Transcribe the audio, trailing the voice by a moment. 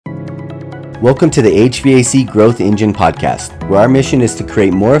Welcome to the HVAC Growth Engine podcast, where our mission is to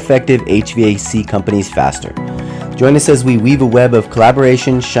create more effective HVAC companies faster. Join us as we weave a web of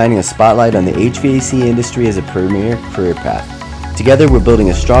collaboration, shining a spotlight on the HVAC industry as a premier career path. Together, we're building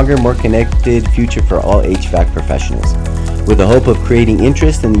a stronger, more connected future for all HVAC professionals, with the hope of creating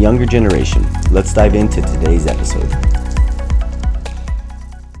interest in the younger generation. Let's dive into today's episode.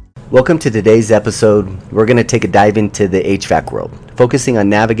 Welcome to today's episode. We're going to take a dive into the HVAC world, focusing on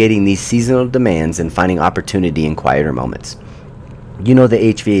navigating these seasonal demands and finding opportunity in quieter moments. You know, the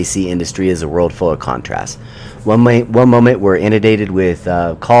HVAC industry is a world full of contrasts. One moment we're inundated with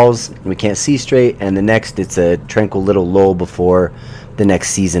calls, we can't see straight, and the next it's a tranquil little lull before the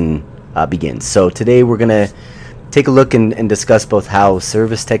next season begins. So today we're going to take a look and discuss both how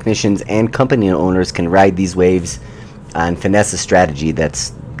service technicians and company owners can ride these waves and finesse a strategy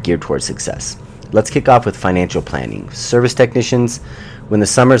that's geared towards success. Let's kick off with financial planning. Service technicians, when the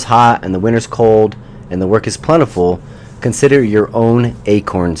summer's hot and the winter's cold and the work is plentiful, consider your own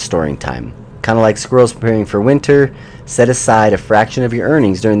acorn storing time. Kind of like squirrels preparing for winter, set aside a fraction of your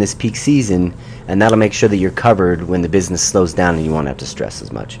earnings during this peak season, and that'll make sure that you're covered when the business slows down and you won't have to stress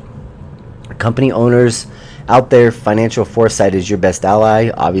as much. Company owners out there, financial foresight is your best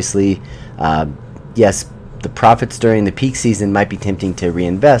ally. Obviously, yes, the profits during the peak season might be tempting to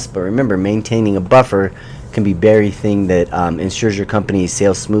reinvest, but remember, maintaining a buffer can be the very thing that ensures your company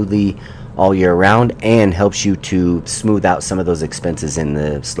sails smoothly all year round and helps you to smooth out some of those expenses in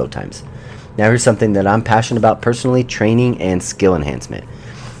the slow times. Now, here's something that I'm passionate about personally: training and skill enhancement.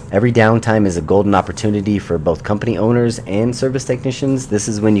 Every downtime is a golden opportunity for both company owners and service technicians. This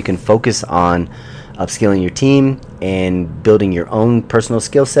is when you can focus on upskilling your team and building your own personal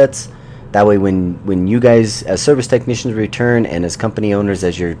skill sets. That way, when you guys as service technicians return and as company owners,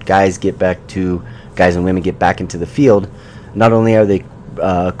 as your guys and women get back into the field, not only are they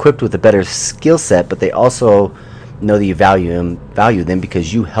equipped with a better skill set, but they also know that you value them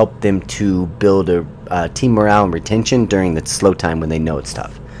because you help them to build a team morale and retention during the slow time when they know it's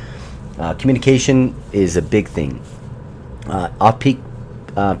tough. Communication is a big thing. Off-peak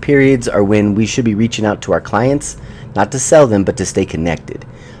periods are when we should be reaching out to our clients, not to sell them, but to stay connected.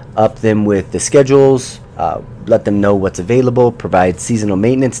 Up them with the schedules, let them know what's available, provide seasonal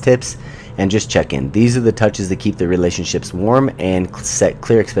maintenance tips, and just check in. These are the touches that keep the relationships warm and set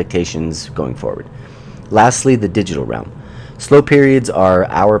clear expectations going forward. Lastly, the digital realm. Slow periods are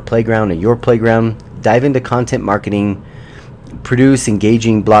our playground and your playground. Dive into content marketing, produce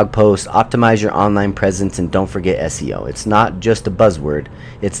engaging blog posts, optimize your online presence, and don't forget SEO. It's not just a buzzword,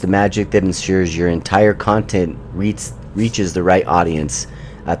 it's the magic that ensures your entire content reaches the right audience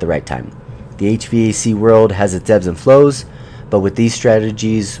at the right time. The HVAC world has its ebbs and flows, but with these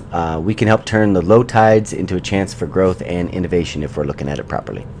strategies, we can help turn the low tides into a chance for growth and innovation if we're looking at it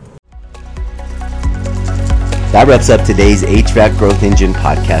properly. That wraps up today's HVAC Growth Engine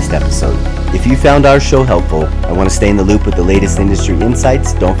podcast episode. If you found our show helpful and want to stay in the loop with the latest industry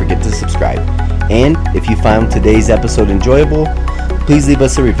insights, don't forget to subscribe. And if you found today's episode enjoyable, please leave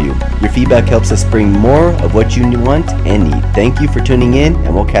us a review. Your feedback helps us bring more of what you want and need. Thank you for tuning in,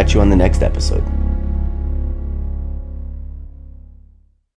 and we'll catch you on the next episode.